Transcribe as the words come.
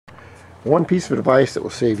one piece of advice that will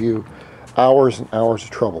save you hours and hours of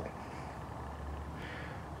trouble.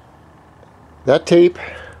 That tape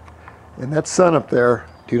and that sun up there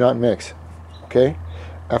do not mix. Okay?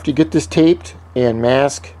 After you get this taped and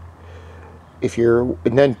mask, and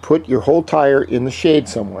then put your whole tire in the shade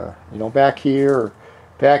somewhere. You know, back here or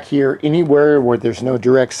back here, anywhere where there's no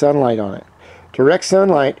direct sunlight on it. Direct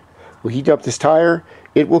sunlight will heat up this tire.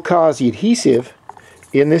 It will cause the adhesive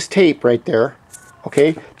in this tape right there,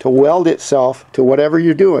 okay, to weld itself to whatever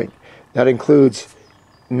you're doing. That includes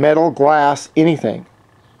metal, glass, anything.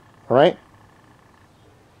 Alright?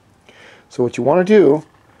 So what you want to do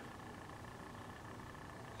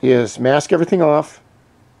is mask everything off,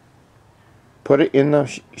 put it in the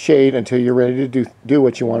shade until you're ready to do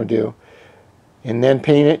what you want to do, and then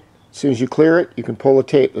paint it. As soon as you clear it, you can pull the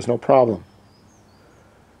tape. There's no problem.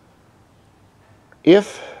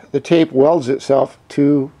 If the tape welds itself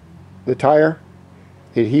to the tire,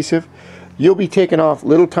 the adhesive, you'll be taking off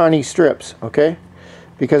little tiny strips, okay?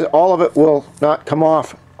 Because all of it will not come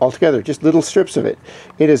off altogether, just little strips of it.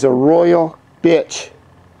 It is a royal bitch.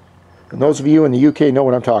 And those of you in the UK know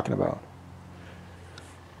what I'm talking about.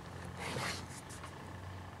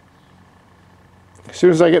 As soon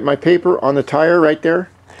as I get my paper on the tire right there,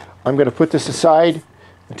 I'm going to put this aside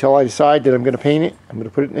until I decide that I'm going to paint it. I'm going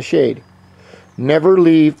to put it in the shade. Never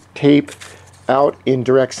leave tape out in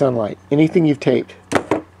direct sunlight. Anything you've taped.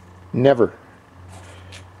 Never.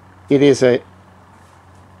 It's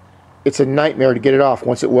a nightmare to get it off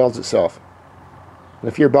once it welds itself. And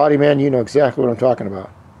if you're a body man, you know exactly what I'm talking about.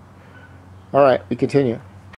 Alright, we continue.